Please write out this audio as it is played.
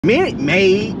Minute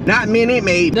Maid, not Minute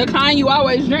Maid. The kind you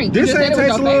always drink. This ain't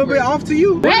taste a little bit off to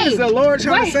you? What is the Lord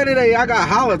trying to say today? I got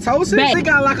halitosis. It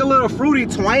got like a little fruity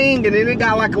twang, and then it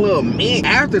got like a little mint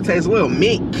aftertaste, a little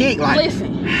mint kick, like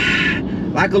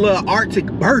listen, like a little Arctic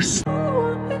burst. Shad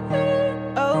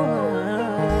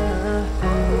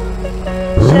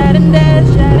and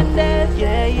dance,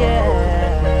 yeah, yeah.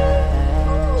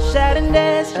 Shad and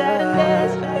dance,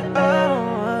 oh.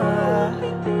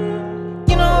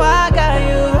 You know I got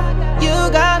you, you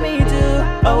got me too,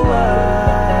 oh.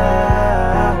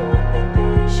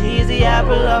 She's the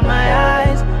apple of my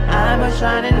eyes, I'm a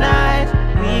shining light.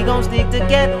 We gon' stick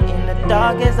together in the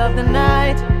darkest of the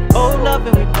night. Old love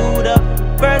and we boot up,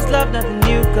 first love nothing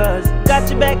new, cause got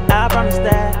your back, I promise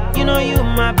that. You know you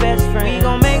my best friend. We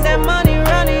gon' make that money,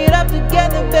 run it up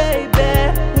together, baby.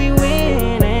 We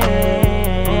winning.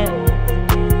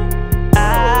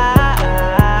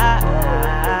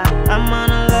 I'm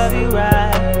gonna love you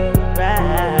right,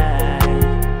 right.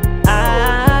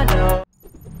 I know.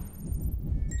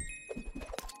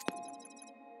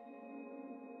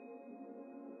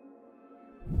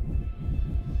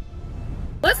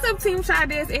 What's up, Team Shad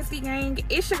SD gang?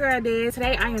 It's your girl Des.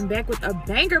 Today I am back with a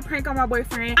banger prank on my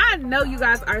boyfriend. I know you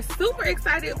guys are super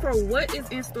excited for what is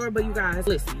in store, but you guys,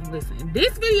 listen.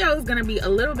 This video is gonna be a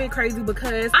little bit crazy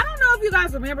because I don't know if you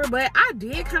guys remember, but I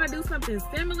did kind of do something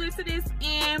similar to this.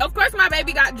 And of course my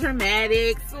baby got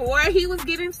dramatics, or he was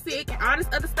getting sick and all this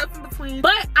other stuff in between.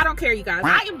 But I don't care, you guys.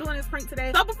 I am doing this prank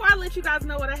today. So before I let you guys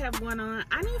know what I have going on,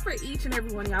 I need for each and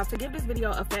every one of y'all to give this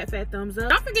video a fat thumbs up.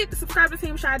 Don't forget to subscribe to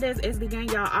Team Shad SD gang.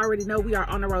 Y'all already know we are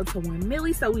on the road to 1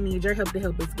 milli, so we need your help to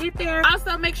help us get there.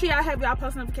 Also, make sure y'all have y'all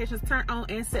post notifications turned on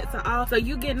and set to all so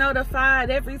you get notified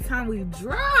every time we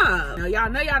drop. Now, y'all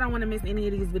know y'all don't want to miss any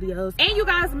of these videos. And you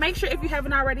guys, make sure if you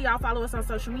haven't already, y'all follow us on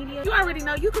social media. You already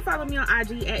know you can follow me on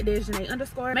IG at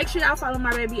DesJanae_. Make sure y'all follow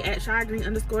my baby at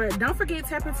ShyGreen_. Don't forget,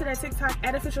 tap into that TikTok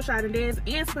at official Shad and Des,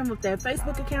 and spam up that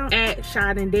Facebook account at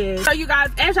Shad and Des. So you guys,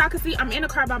 as y'all can see, I'm in the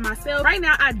car by myself. Right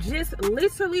now, I just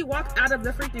literally walked out of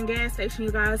the freaking gas station,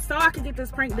 you guys, so I could get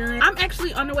this prank done. I'm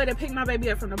actually on the way to pick my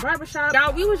baby up from the barbershop.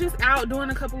 Y'all, we was just out doing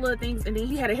a couple of things, and then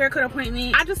he had a haircut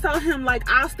appointment. I just told him, like,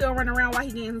 I'll still run around while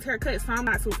he getting his haircut, so I'm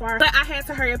not too far. But I had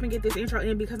to hurry up and get this intro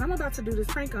in because I'm about to do this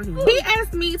prank on him. He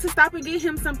asked me to stop and get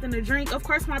him something to drink. Of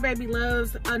course, my baby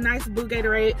loves a nice blue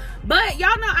Gatorade, but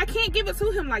y'all know I can't give it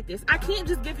to him like this. I can't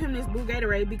just give him this blue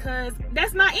Gatorade because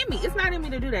that's not in me. It's not in me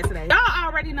to do that today. Y'all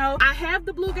already know I have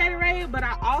the blue Gatorade, but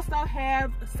I also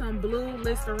have some blue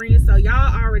Listerine, so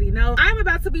y'all already know I'm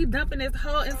about to be dumping this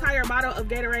whole entire bottle of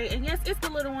Gatorade. And yes, it's the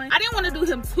little one. I didn't want to do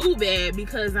him too bad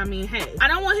because, I mean, hey, I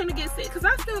don't want him to get sick because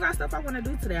I still got stuff I want to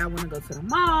do today. I want to go to the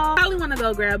mall, probably want to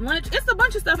go grab lunch. It's a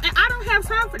bunch of stuff and I don't have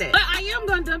time for that. But I am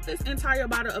going to dump this entire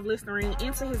bottle of Listerine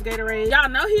into his Gatorade. Y'all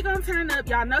know he's going to turn up.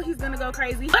 Y'all know he's going to go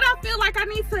crazy. But I feel like I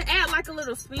need to add like a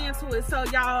little spin to it. So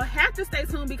y'all have to stay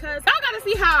tuned because y'all got to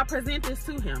see how I present this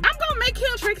to him. I'm going to make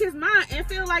him trick his mind and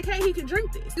feel like, hey, he can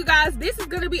drink this. You guys, this is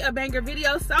going to be a banger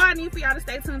video. So I need for y'all to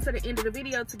stay tuned to the end of the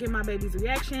video to get my baby's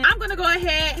reaction. I'm gonna go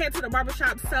ahead, head to the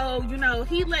barbershop, so you know,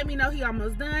 he let me know he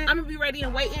almost done. I'm gonna be ready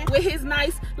and waiting with his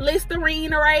nice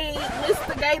Listerine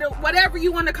Gatorade, whatever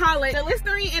you want to call it. The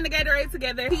Listerine and the Gatorade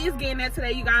together. He is getting that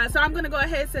today, you guys. So I'm gonna go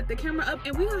ahead, set the camera up,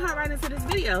 and we're gonna hop right into this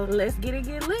video. Let's get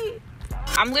lit.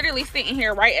 I'm literally sitting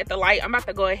here right at the light. I'm about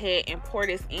to go ahead and pour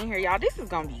this in here, y'all. This is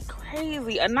gonna be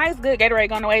crazy. A nice good Gatorade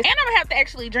going to waste, and I'm gonna have to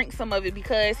actually drink some of it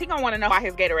because he gonna want to know why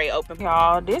his Gatorade open.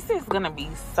 Y'all, this is gonna be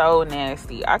so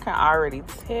nasty. I can already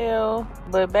tell,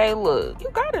 but babe, look, you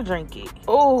gotta drink it.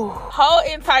 Oh, whole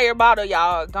entire bottle,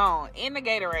 y'all, gone in the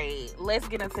Gatorade. Let's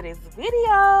get into this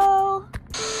video.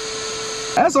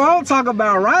 That's what I'm talking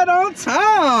about, right on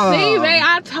time. See, babe,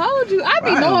 I told you. I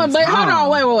be knowing, but hold on,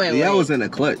 wait. Yeah, I was in a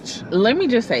clutch. Let me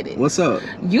just say this. What's up?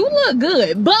 You look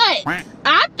good, but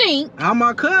I think how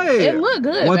my cut? It look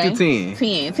good. 1 to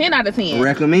 10. 10 out of 10.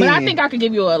 Recommend. But I think I could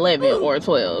give you an 11 or a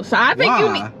 12. So I think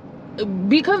you need.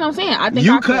 Because I'm saying, I think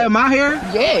you cutting my hair?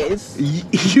 Yes.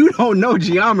 You don't know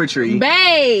geometry,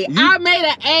 babe. I made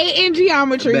an A in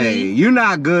geometry. Babe, you're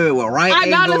not good with right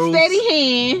angles. I got a steady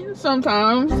hand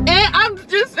sometimes, and I'm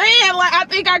just saying, like, I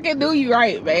think I can do you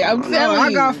right, babe. I'm telling you.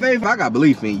 I got faith. I got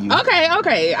belief in you.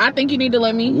 Okay. I think you need to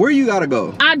let me. Where you gotta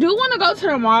go? I do want to go to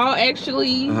the mall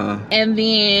actually, and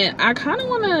then I kind of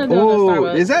want to go to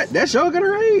Starbucks. Is that's your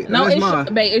Gatorade? No, it's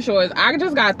mine. Babe, it's yours. I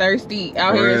just got thirsty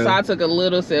out here, so I took a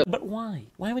little sip. But why?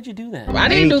 Why would you do that? I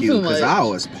didn't do too much. Because I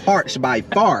was parched by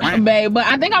far. Babe, but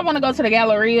I think I want to go to the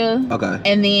Galleria. Okay.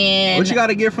 And then... What you got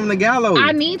to get from the gallery?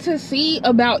 I need to see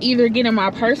about either getting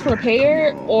my purse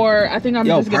repaired or I think I'm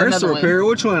just getting another one. Purse repaired?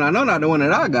 Which one? I know not the one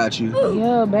that I got you.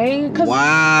 Yeah, babe.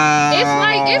 Wow.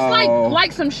 It's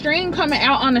like some string coming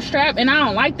out on the strap, and I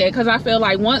don't like that because I feel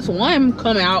like once one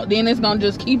come out, then it's going to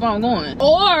just keep on going.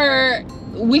 Or...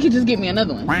 we could just get me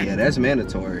another one. Yeah, that's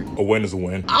mandatory. A win is a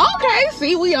win. Okay,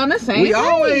 see, we on the same page. We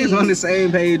always on the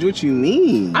same page. What you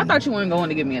mean? I thought you weren't going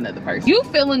to give me another person. You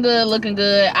feeling good, looking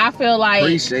good. I feel like...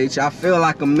 appreciate you. I feel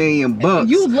like $1,000,000.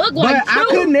 You look like But I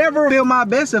could never feel my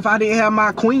best if I didn't have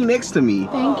my queen next to me.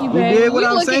 Thank you, babe. You dig what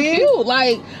I'm saying? Cute.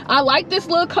 Like, I like this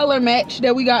little color match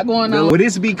that we got going on. Would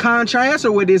this be contrast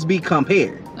or would this be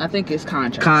compared? I think it's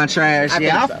contrast. Contrast,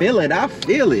 yeah, I feel it. I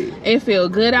feel it. It feel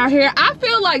good out here. I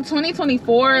feel like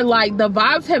 2024, like the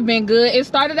vibes have been good. It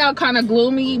started out kind of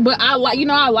gloomy, but I like, you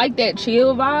know, I like that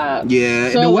chill vibe. Yeah,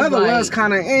 so the weather was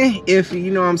kind of iffy, you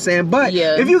know what I'm saying? But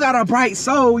if you got a bright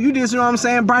soul, you just, you know what I'm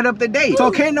saying, bright up the day. So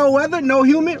can't no weather, no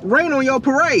humid, rain on your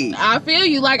parade. I feel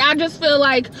you. Like, I just feel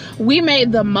like we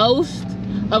made the most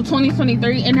of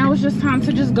 2023, and now it's just time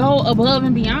to just go above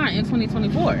and beyond in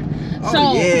 2024. Oh,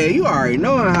 so yeah, you already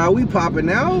know how we popping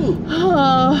out.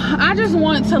 I just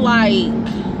want to like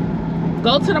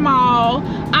go to the mall.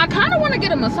 I kind of want to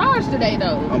get a massage today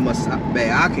though. A massage,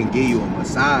 babe, I can give you a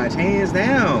massage, hands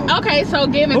down. Okay, so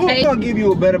give and take. Who's gonna give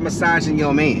you a better massage than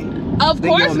your man? Of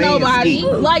course nobody.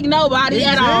 Like nobody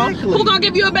at all. Who gonna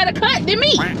give you a better cut than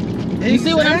me? You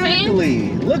see what I'm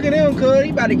saying? Look at him, cuz. He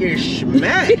about to get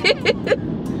smacked.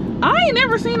 I ain't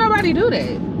never seen nobody do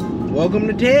that. Welcome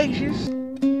to Texas.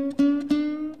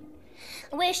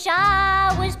 Wish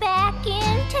I was back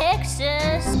in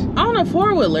Texas. On a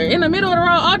four-wheeler in the middle of the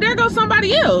road. Oh, there goes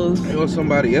somebody else. There goes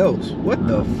somebody else. What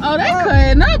the Oh, they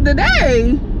cutting up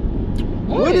today.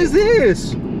 What is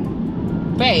this?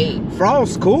 Babe.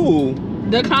 Frost cool.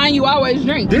 The kind you always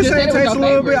drink. This ain't taste a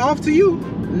little bit off to you?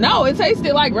 No, it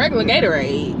tasted like regular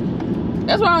Gatorade.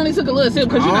 That's why I only took a little sip,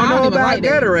 because you know I don't even like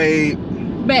Gatorade.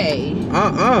 Babe.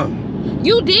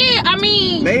 You did, I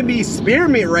mean. Maybe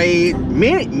spearmint raid,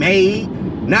 mint made,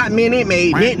 not minute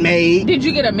made, mint made. Did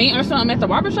you get a mint or something at the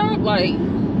barbershop? Like.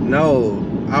 No,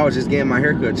 I was just getting my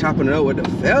haircut, chopping it up with the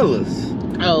fellas.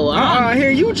 Oh, here,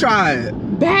 you try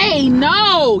it. Babe,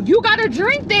 no, you gotta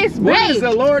drink this, babe. What is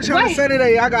the Lord trying to say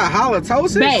today? I got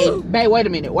halitosis? Babe, wait a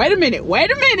minute.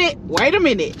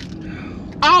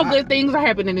 All good things are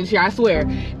happening this year, I swear.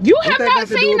 You have not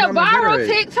seen the viral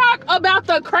TikTok about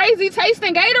the crazy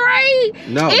tasting Gatorade?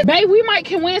 No. Babe, we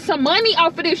can win some money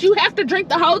off of this. You have to drink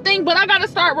the whole thing, but I gotta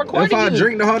start recording. If I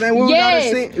drink the whole thing,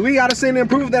 we gotta send and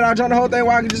prove that I drank the whole thing,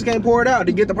 while I just can't pour it out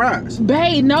to get the prize.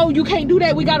 Babe, no, you can't do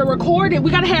that. We gotta record it. We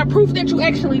gotta have proof that you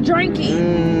actually drank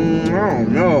it. I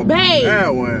don't know. Babe,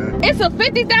 that one. It's a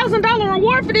 $50,000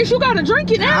 reward for this. You gotta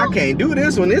drink it now. I can't do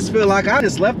this one. This feel like I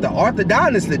just left the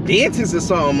orthodontist, the dentist or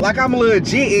something. Like I'm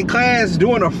legit in class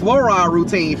doing a fluoride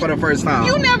routine for the first time.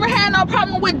 You never had no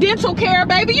problem with dental care,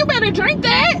 baby. You better drink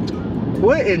that.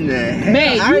 What in the hell?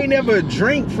 Babe, I ain't never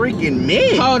drink freaking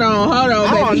mint. Hold on, baby.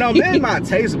 Oh no, maybe my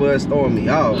taste buds throwing me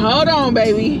off. Hold on,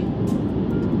 baby.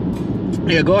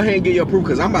 Yeah, go ahead and get your proof,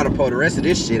 because I'm about to pour the rest of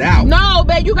this shit out. No,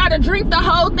 babe, you gotta drink the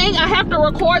whole thing. I have to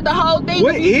record the whole thing.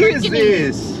 What is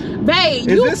this? Babe,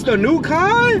 is this the new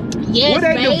kind? Yes, what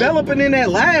they babe. Developing in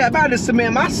that lab? I just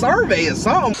submit my survey or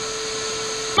something.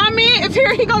 My man is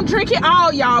here. He gonna drink it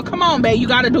all, y'all. Come on, babe. You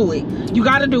gotta do it. You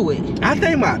gotta do it. I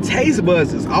think my taste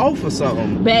buds is off or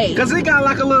something. Babe. Because it got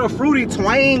like a little fruity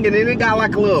twang, and then it got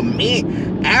like a little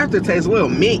mint aftertaste, a little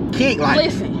mint kick. Like,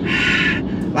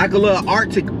 listen. Like a little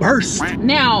Arctic burst.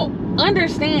 Now,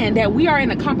 understand that we are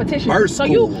in a competition. Burst so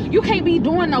cool. you can't be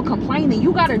doing no complaining.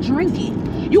 You gotta drink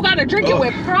it. You gotta drink it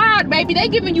with pride, baby. They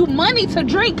giving you money to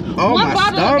drink one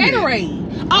bottle of Gatorade.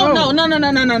 Oh, no.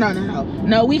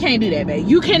 No, we can't do that, babe.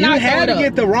 You cannot. You had to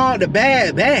get the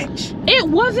bad batch. It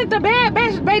wasn't the bad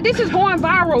batch, babe. This is going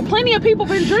viral. Plenty of people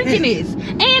been drinking this,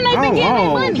 and they've been getting their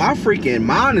money. My freaking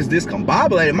mind is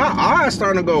discombobulated. My eyes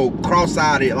starting to go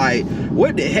cross-eyed. Like,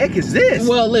 what the heck is this?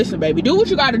 Well, listen, baby. Do what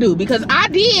you gotta do, because I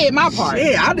did my part.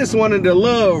 Yeah, I just wanted a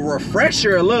little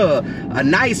refresher, a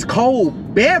nice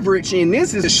cold beverage, and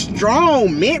this is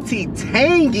strong, minty,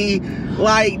 tangy.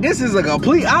 Like, this is a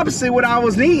complete opposite what I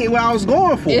was needing, what I was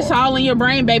going for. It's all in your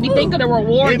brain, baby. Think of the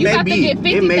reward. You got to get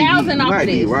 50,000 off of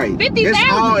this. Right. 50,000.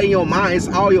 It's all in your mind. It's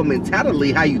all your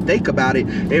mentality, how you think about it.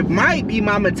 It might be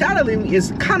my mentality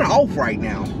is kind of off right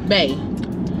now. Babe,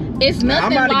 It's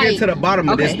nothing. I'm about to get to the bottom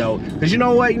of this though, because you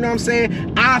know what? You know what I'm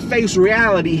saying? I face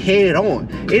reality head on.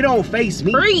 It don't face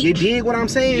me. Preach. You dig what I'm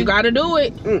saying? You gotta do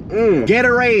it.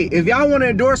 Gatorade. If y'all want to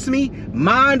endorse me,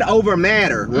 mind over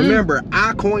matter. Remember,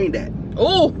 I coined that.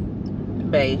 Oh,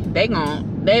 babe, they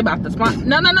about to sponsor.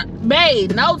 No,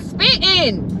 babe, no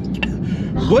spitting.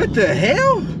 What the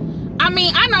hell? I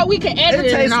mean, I know we can edit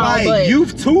it and all, like but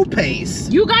youth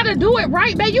toothpaste. you gotta do it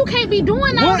right, babe. You can't be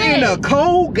doing all What that. in a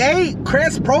Colgate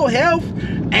Crest Pro Health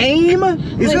AIM?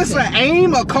 Is this an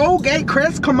AIM, a Colgate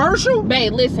Crest commercial?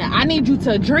 Babe, listen, I need you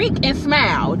to drink and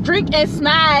smile. Drink and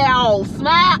smile.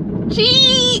 Smile.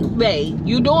 Cheese. Babe,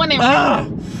 you doing it right.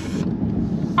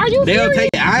 Are you They'll serious? take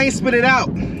it. I ain't spit it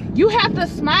out. You have to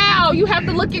smile. You have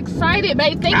to look excited,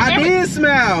 babe. I did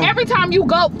smile. Every time you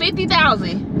go,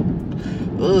 50,000.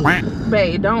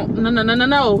 Babe, don't.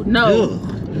 No.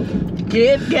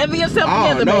 Get yourself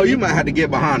together, no, baby. you might have to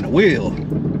get behind the wheel.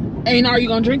 And are you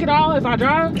gonna drink it all if I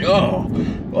drive?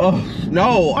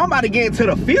 No, I'm about to get into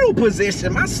the fetal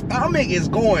position. My stomach is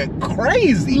going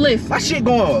crazy. Listen, my shit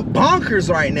going bonkers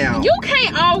right now. You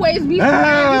can't always be scared.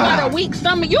 You got a weak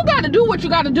stomach. You gotta do what you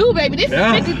gotta do, baby. This is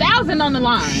 50,000 on the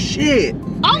line. Shit.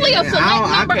 Only a select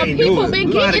number of people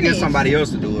been getting get somebody else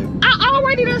to do it. I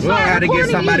already done started. I had to get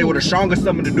somebody with a stronger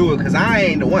stomach to do it, because I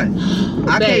ain't the one.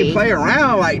 I can't play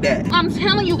around like that. I'm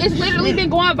telling you, it's literally been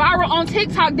going viral on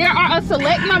TikTok. There are a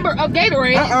select number of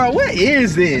Gatorade. What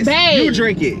is this? Babe. You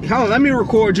drink it. Hold on, let me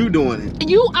record you doing it.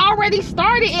 You already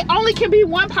started. It only can be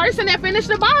one person that finished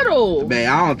the bottle. Babe,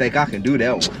 I don't think I can do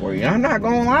that one for you. I'm not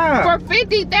gonna lie. For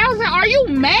 50,000, are you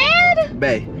mad?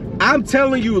 Babe, I'm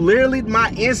telling you, literally, my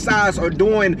insides are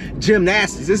doing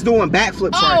gymnastics. It's doing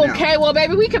backflips right now. Okay, well,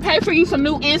 baby, we can pay for you some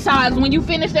new insides when you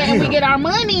finish that and we get our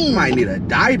money. Might need a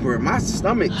diaper. My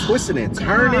stomach twisting and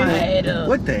turning. God.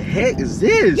 What the heck is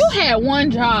this? You had one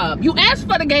job. You asked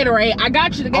for the Gatorade. I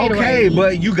got you the Gatorade. Okay,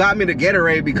 but you got me the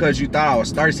Gatorade because you thought I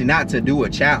was thirsty not to do a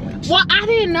challenge. Well, I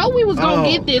didn't know we was going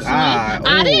to get this one.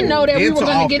 I didn't know that we were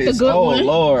going to get the good one. Oh,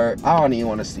 Lord. I don't even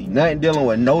want to see nothing dealing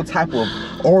with no type of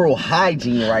oral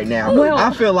hygiene right now. Well,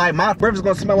 I feel like my breath is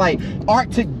gonna smell like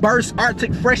Arctic burst,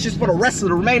 Arctic freshness for the rest of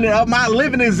the remaining of my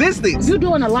living existence. You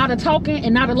doing a lot of talking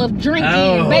and not enough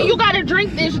drinking. Babe, you gotta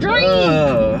drink this drink.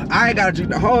 I ain't gotta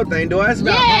drink the whole thing, do I?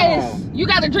 Yes, you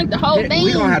gotta drink the whole thing.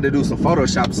 We gonna have to do some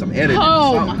Photoshop, some editing.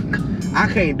 Oh my God. I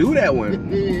can't do that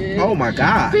one. Oh my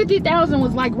God. 50,000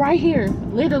 was like right here,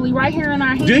 literally right here in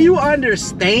our hand. Do you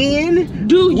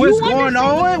understand what's going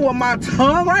on with my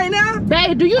tongue right now?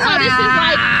 Babe, do you know this is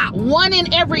like 1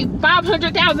 in every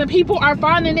 500,000 people are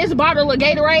finding this bottle of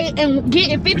Gatorade and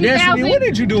getting 50,000? What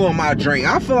did you do on my drink?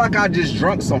 I feel like I just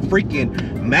drunk some freaking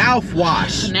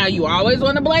mouthwash. Now you always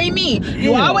want to blame me.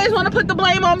 You always want to put the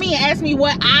blame on me and ask me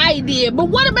what I did. But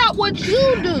what about what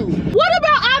you do? What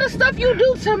about all the stuff you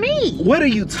do to me? What are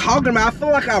you talking about? I feel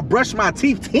like I brushed my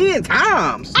teeth 10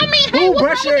 times. I mean, hey, who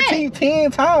brushed your teeth 10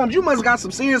 times? You must got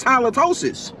some serious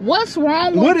halitosis. What's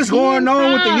wrong with What is going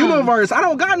on with the universe? I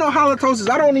don't got no halitosis.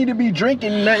 I don't need to be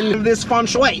drinking nothing of this feng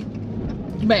shui.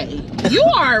 Babe, you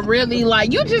are really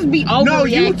like, you just be overreacting. No,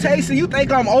 you taste it. You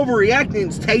think I'm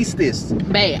overreacting. Taste this.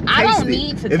 Babe, I don't need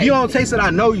to taste it. If you don't taste it,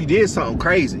 I know you did something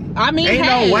crazy. I mean, ain't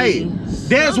no way.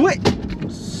 There's what?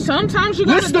 Sometimes you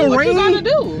gotta do what you gotta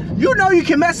do. You know you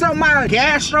can mess up my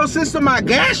gastro system, my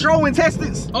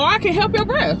gastrointestines. Oh, I can help your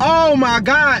breath. Oh my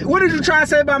God. What did you try to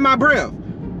say about my breath?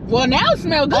 Well, now it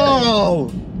smells good.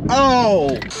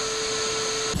 Oh.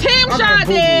 Team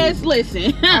Shad,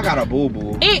 listen. I got a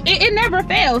boo-boo. It never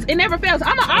fails. It never fails.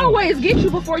 I'ma always get you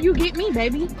before you get me,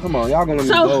 baby. Come on, y'all gonna let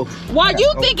me go. While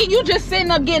you thinking you just sitting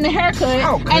up getting a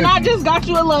haircut, and I just got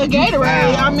you a little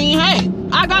Gatorade, I mean, hey,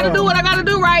 I gotta do what I gotta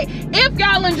do, right? If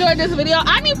y'all enjoyed this video,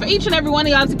 I need for each and every one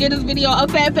of y'all to give this video a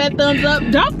fat thumbs up.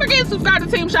 Don't forget to subscribe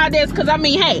to Team Shad, because I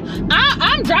mean, hey,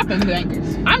 I'm dropping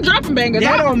bangers. I'm dropping bangers.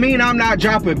 That don't mean I'm not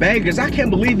dropping bangers. I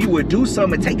can't believe you would do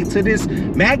something and take it to this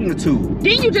magnitude.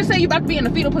 Didn't you just say you about to be in a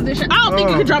fetal position? I don't think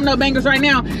you can drop no bangers right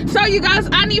now. So you guys,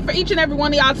 I need for each and every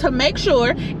one of y'all to make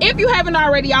sure, if you haven't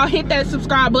already, y'all hit that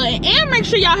subscribe button and make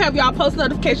sure y'all have y'all post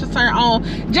notifications turned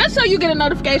on, just so you get a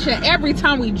notification every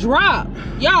time we drop.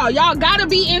 Y'all gotta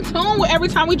be in tune with every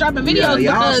time we dropping videos.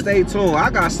 Yeah, y'all stay tuned.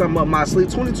 I got something up my sleeve.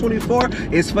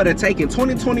 2024 is for the taking.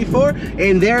 2024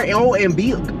 and there and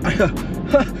be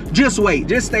just wait,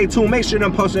 just stay tuned. Make sure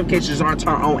them post notifications are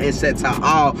turned on and set to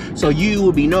all, so you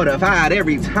will be notified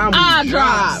every time we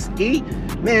drop.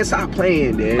 Man, stop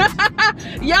playing, Des.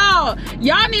 Y'all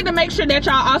need to make sure that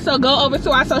y'all also go over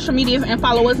to our social medias and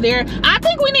follow us there. I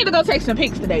think we need to go take some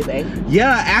pics today, babe. Yeah,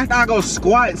 after I go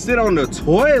squat and sit on the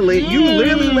toilet, you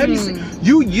literally let me see.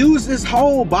 You use this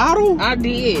whole bottle? I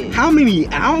did. How many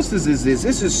ounces is this?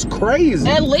 This is crazy.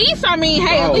 At least, I mean,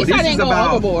 hey, at least I didn't go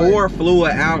overboard. This is about 4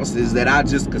 fluid ounces that I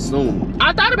just consumed.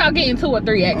 I thought about getting 2 or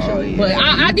 3 actually, but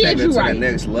I did you right. To the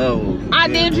next level. I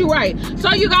did you right.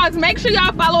 So you guys, make sure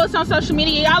y'all follow us on social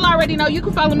media. Y'all already know you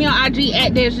can follow me on IG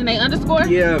at @DesJanae_.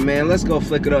 Yeah, man, let's go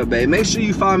flick it up, babe. Make sure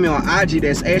you follow me on IG.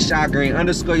 That's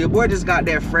 @ShadGreen_. Your boy just got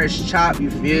that fresh chop. You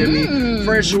feel me?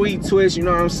 Fresh sweet twist. You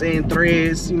know what I'm saying?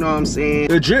 Threads. You know what I'm saying?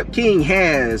 The Drip King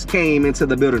has came into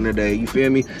the building today. You feel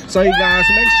me? So you guys,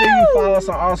 make sure you follow us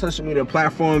on all social media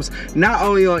platforms. Not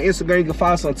only on Instagram, you can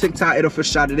follow us on TikTok. It'll for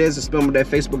Shad and Des. Just spell me that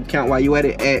Facebook account while you at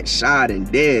it @Shad and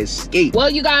Des. Skate. Well,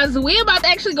 you guys, we about to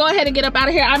actually go ahead and get up out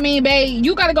of here. I mean, babe,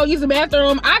 you gotta go use the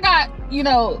bathroom. I got, you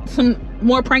know, some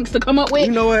more pranks to come up with.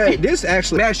 You know what? This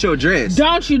actually match your dress.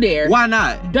 Don't you dare. Why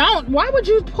not? Don't. Why would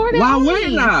you pour that Why on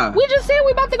wouldn't me? I? We just said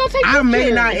we about to go take pictures. I may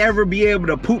not ever be able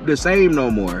to poop the same no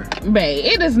more. Babe,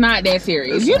 it is not that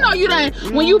serious. It's you know you done,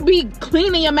 when you be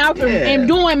cleaning your mouth and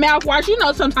doing mouthwash, you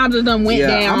know sometimes it done went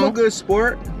down. I'm a good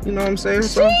sport. You know what I'm saying?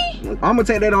 So I'm gonna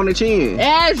take that on the chin.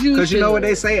 As you Because you know what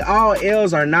they say, all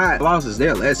L's are not losses,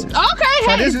 they're lessons. Okay,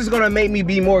 so this is gonna make me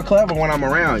be more clever when I'm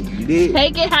around you. You did?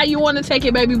 Take it how you want to take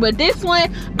it, baby. But this one,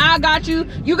 I got you.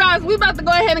 You guys, we about to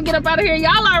go ahead and get up out of here.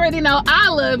 Y'all already know I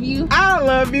love you. I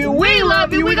love you. We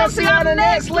love you. We gonna see you on the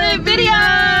next lit video.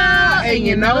 And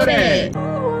you know that.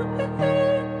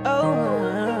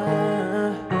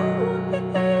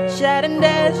 Shad and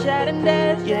Des, Shad and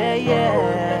Des, yeah,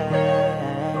 yeah.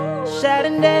 Shad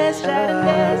and Des, Shad and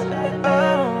Des,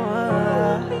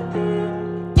 oh.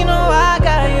 You know I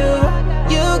got you,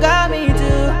 you got me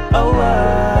too, oh.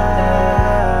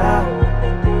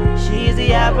 She's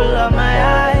the apple of my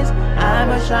eyes, I'm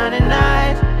a shining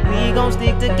light. We gon'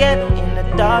 stick together in the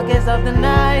darkest of the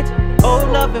night. Old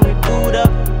love and we boot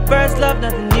up, first love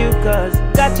nothing new, cause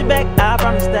got your back, I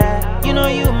promise that. You know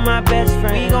you my best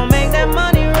friend. We gon' make that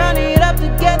money, run it up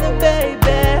together, baby.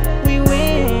 We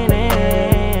winning.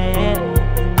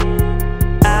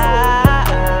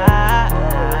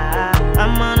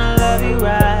 I'm gonna love you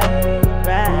right,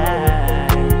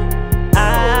 right.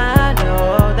 I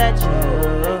know that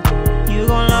you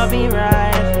gon' love me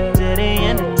right till the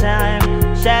end of time.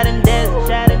 Shad and Des,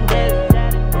 Shad and Des,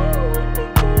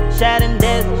 Shad and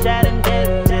Des, Shad and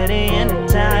Des, till the end of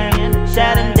time.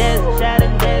 Shad and Des, Shad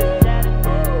and Des,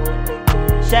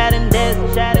 Shad and Des,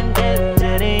 Shad and Des.